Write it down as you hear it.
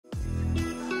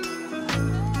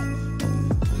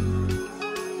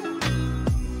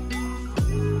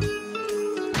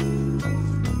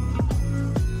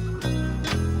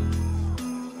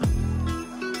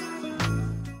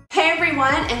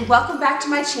everyone, and welcome back to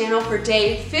my channel for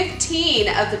day 15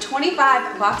 of the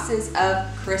 25 boxes of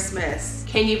Christmas.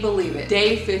 Can you believe it?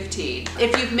 Day 15.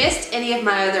 If you've missed any of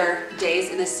my other days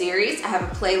in this series, I have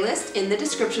a playlist in the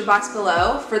description box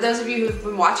below. For those of you who've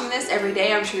been watching this every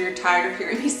day, I'm sure you're tired of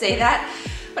hearing me say that,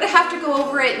 but I have to go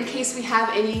over it in case we have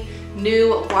any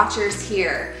new watchers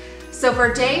here. So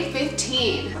for day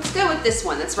 15, let's go with this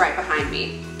one that's right behind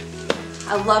me.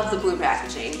 I love the blue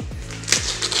packaging.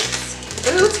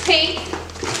 Ooh, it's pink.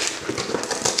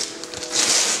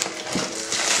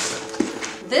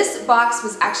 This box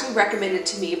was actually recommended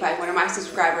to me by one of my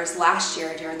subscribers last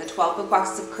year during the 12 book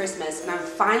boxes of Christmas, and I'm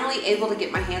finally able to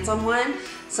get my hands on one.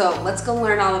 So let's go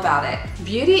learn all about it.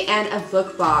 Beauty and a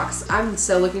book box. I'm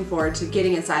so looking forward to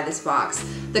getting inside this box.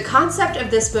 The concept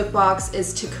of this book box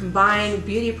is to combine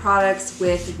beauty products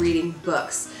with reading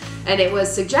books. And it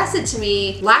was suggested to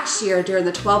me last year during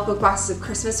the 12 book boxes of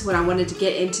Christmas when I wanted to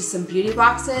get into some beauty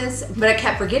boxes, but I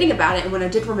kept forgetting about it, and when I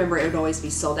did remember, it would always be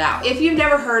sold out. If you've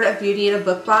never heard of Beauty in a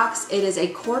Book Box, it is a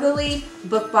quarterly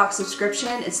book box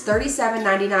subscription. It's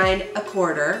 $37.99 a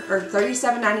quarter, or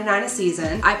 $37.99 a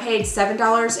season. I paid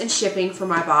 $7 in shipping for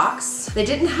my box. They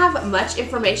didn't have much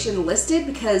information listed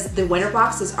because the winter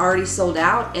box is already sold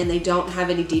out and they don't have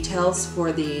any details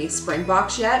for the spring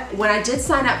box yet. When I did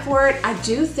sign up for it, I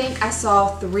do think I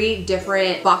saw 3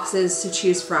 different boxes to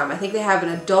choose from. I think they have an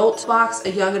adult box,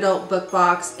 a young adult book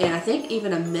box, and I think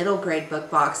even a middle grade book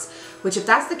box, which if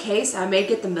that's the case, I may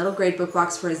get the middle grade book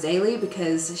box for Azalea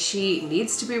because she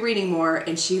needs to be reading more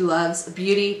and she loves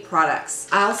beauty products.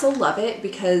 I also love it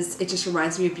because it just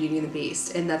reminds me of Beauty and the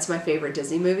Beast, and that's my favorite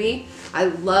Disney movie. I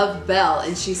love Belle,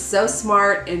 and she's so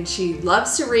smart and she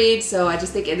loves to read, so I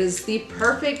just think it is the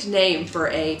perfect name for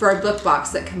a book box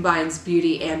that combines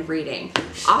beauty and reading.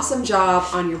 Awesome job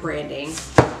on your branding.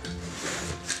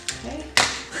 Okay.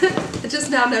 I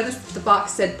just now noticed the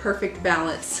box said perfect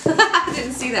balance. I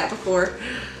didn't see that before.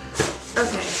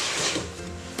 Okay.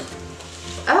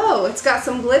 Oh, it's got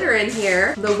some glitter in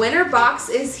here. The winter box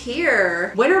is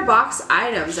here. Winter box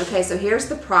items. Okay, so here's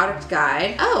the product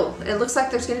guide. Oh, it looks like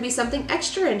there's gonna be something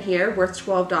extra in here worth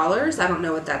 $12. I don't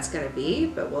know what that's gonna be,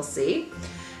 but we'll see.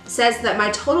 Says that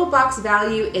my total box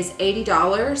value is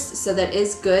 $80, so that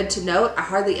is good to note. I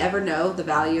hardly ever know the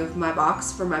value of my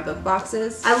box for my book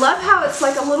boxes. I love how it's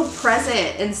like a little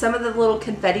present, and some of the little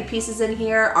confetti pieces in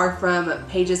here are from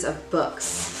pages of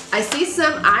books. I see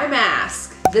some eye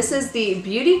mask. This is the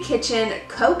Beauty Kitchen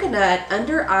Coconut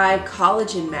Under Eye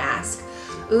Collagen Mask.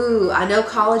 Ooh, I know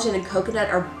collagen and coconut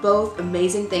are both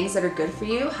amazing things that are good for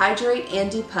you. Hydrate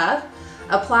and depuff.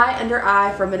 Apply under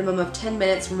eye for a minimum of 10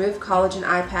 minutes. Remove collagen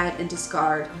eye pad and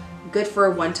discard. Good for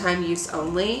one-time use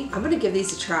only. I'm gonna give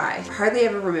these a try. I hardly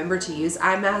ever remember to use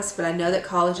eye masks, but I know that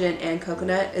collagen and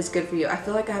coconut is good for you. I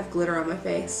feel like I have glitter on my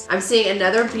face. I'm seeing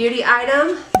another beauty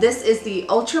item. This is the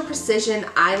Ultra Precision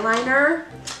Eyeliner.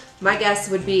 My guess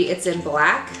would be it's in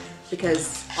black,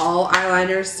 because all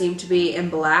eyeliners seem to be in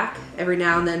black. Every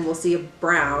now and then we'll see a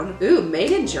brown. Ooh,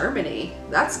 made in Germany.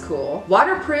 That's cool.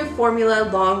 Waterproof formula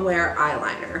long wear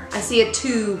eyeliner. I see a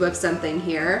tube of something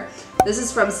here. This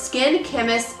is from Skin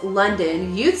Chemist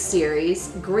London Youth Series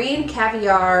Green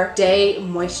Caviar Day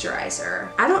Moisturizer.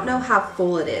 I don't know how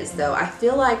full it is though. I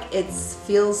feel like it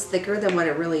feels thicker than what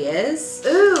it really is.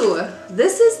 Ooh,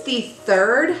 this is the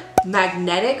 3rd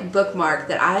magnetic bookmark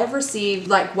that I have received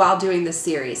like while doing this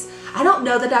series. I don't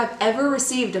know that I've ever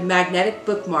received a magnetic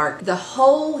bookmark the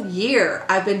whole year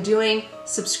I've been doing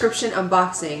subscription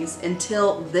unboxings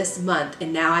until this month,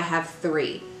 and now I have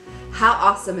 3. How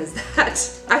awesome is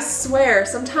that? I swear,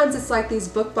 sometimes it's like these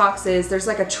book boxes, there's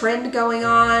like a trend going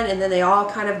on and then they all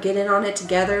kind of get in on it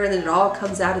together and then it all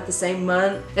comes out at the same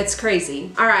month. It's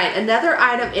crazy. All right, another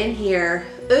item in here.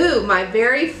 Ooh, my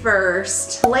very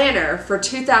first planner for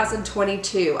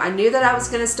 2022. I knew that I was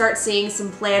gonna start seeing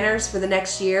some planners for the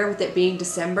next year with it being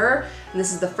December, and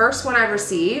this is the first one I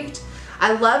received.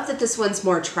 I love that this one's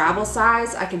more travel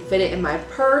size. I can fit it in my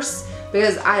purse,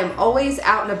 because I am always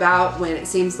out and about when it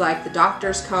seems like the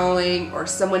doctor's calling or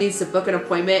someone needs to book an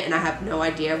appointment and I have no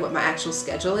idea what my actual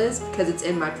schedule is because it's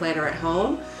in my planner at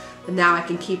home. But now I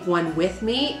can keep one with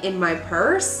me in my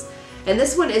purse. And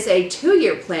this one is a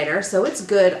 2-year planner, so it's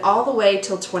good all the way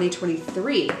till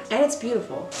 2023. And it's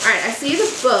beautiful. All right, I see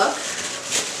the book.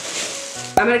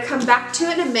 I'm gonna come back to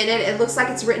it in a minute. It looks like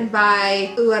it's written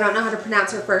by, ooh, I don't know how to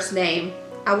pronounce her first name.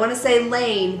 I want to say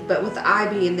Lane, but with the I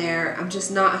being there, I'm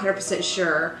just not 100%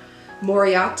 sure.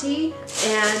 Moriarty,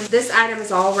 and this item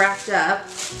is all wrapped up.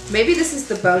 Maybe this is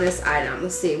the bonus item.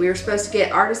 Let's see. We were supposed to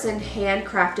get artisan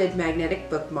handcrafted magnetic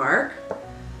bookmark.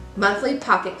 monthly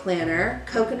pocket planner,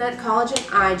 coconut collagen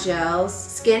eye gels,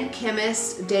 skin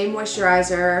chemist day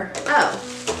moisturizer. Oh,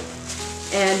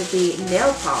 and the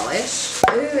nail polish.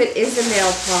 Ooh, it is a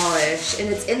nail polish, and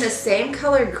it's in the same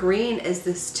color green as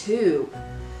this tube.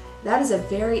 That is a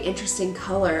very interesting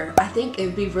color. I think it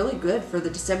would be really good for the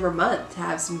December month to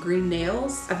have some green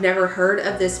nails. I've never heard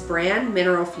of this brand,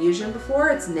 Mineral Fusion, before.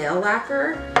 It's nail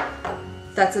lacquer.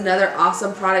 That's another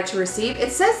awesome product to receive.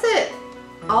 It says that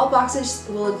all boxes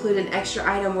will include an extra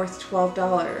item worth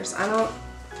 $12.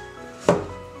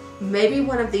 Maybe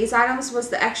one of these items was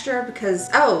the extra because,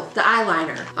 oh, the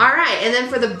eyeliner. All right, and then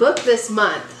for the book this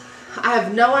month, I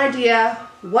have no idea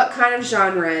what kind of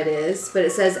genre it is, but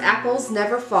it says Apples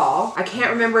Never Fall. I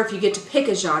can't remember if you get to pick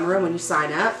a genre when you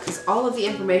sign up because all of the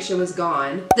information was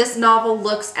gone. This novel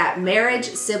looks at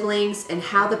marriage, siblings, and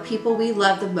how the people we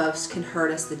love the most can hurt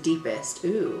us the deepest.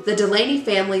 Ooh. The Delaney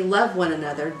family love one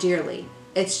another dearly.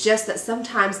 It's just that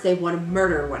sometimes they want to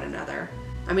murder one another.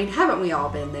 I mean, haven't we all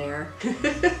been there?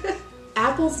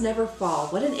 Apples Never Fall.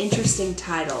 What an interesting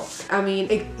title. I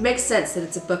mean, it makes sense that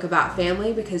it's a book about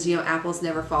family because, you know, apples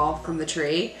never fall from the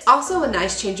tree. It's also a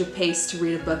nice change of pace to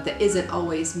read a book that isn't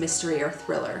always mystery or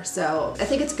thriller. So I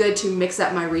think it's good to mix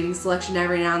up my reading selection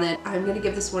every now and then. I'm going to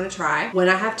give this one a try when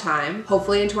I have time,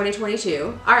 hopefully in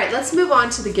 2022. All right, let's move on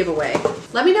to the giveaway.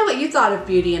 Let me know what you thought of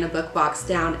Beauty in a Book Box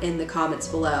down in the comments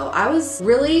below. I was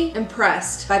really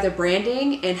impressed by the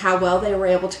branding and how well they were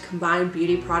able to combine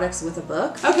beauty products with a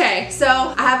book. Okay, so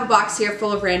I have a box here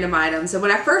full of random items, and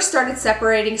when I first started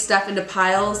separating stuff into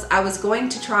piles, I was going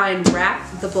to try and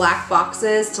wrap the black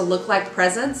boxes to look like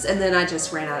presents, and then I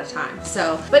just ran out of time.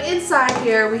 But inside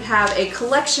here we have a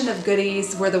collection of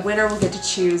goodies where the winner will get to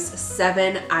choose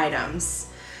 7 items.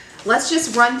 Let's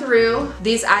just run through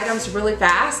these items really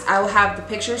fast. I will have the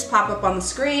pictures pop up on the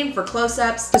screen for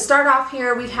close-ups. To start off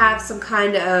here, we have some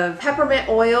kind of peppermint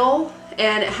oil,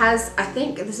 and it has, I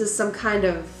think this is some kind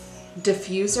of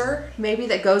diffuser maybe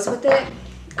that goes with it.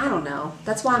 I don't know.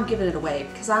 That's why I'm giving it away,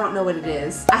 because I don't know what it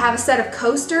is. I have a set of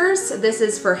coasters. This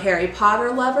is for Harry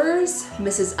Potter lovers.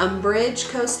 Mrs. Umbridge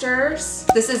coasters.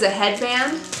 This is a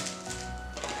headband.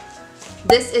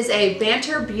 This is a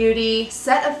Banter Beauty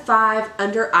set of 5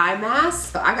 under eye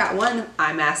masks. So I got 1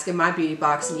 eye mask in my beauty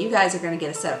box, and you guys are going to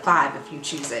get a set of 5 if you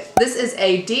choose it. This is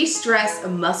a de-stress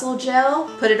muscle gel.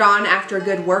 Put it on after a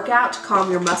good workout to calm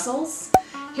your muscles.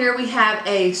 Here we have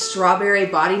a strawberry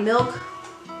body milk.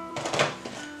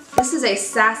 This is a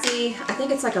sassy, I think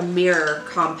it's like a mirror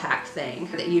compact thing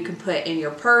that you can put in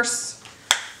your purse.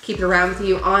 Keep it around with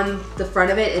you. On the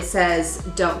front of it, it says,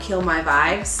 "Don't kill my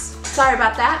vibes." Sorry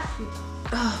about that.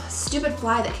 Oh, stupid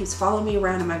fly that keeps following me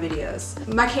around in my videos.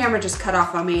 My camera just cut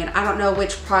off on me, and I don't know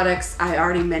which products I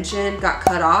already mentioned got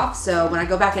cut off, so when I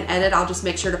go back and edit, I'll just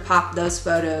make sure to pop those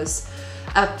photos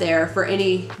up there for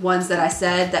any ones that I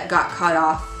said that got cut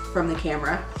off from the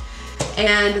camera.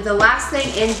 And the last thing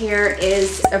in here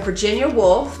is a Virginia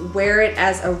Wolf. Wear it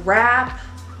as a wrap,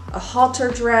 a halter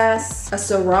dress, a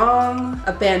sarong,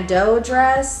 a bandeau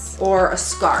dress, or a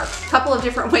scarf. A couple of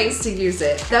different ways to use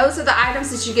it. Those are the items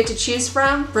that you get to choose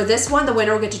from. For this one, the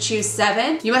winner will get to choose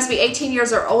 7. You must be 18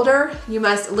 years or older. You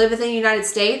must live within the United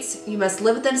States. You must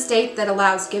live within a state that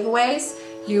allows giveaways.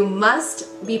 You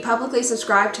must be publicly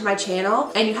subscribed to my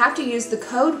channel, and you have to use the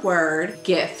code word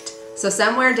GIFT. So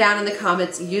somewhere down in the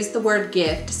comments, use the word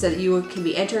GIFT so that you can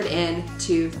be entered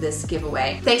into this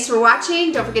giveaway. Thanks for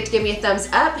watching. Don't forget to give me a thumbs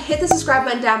up. Hit the subscribe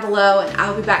button down below, and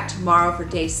I'll be back tomorrow for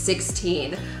day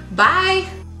 16. Bye!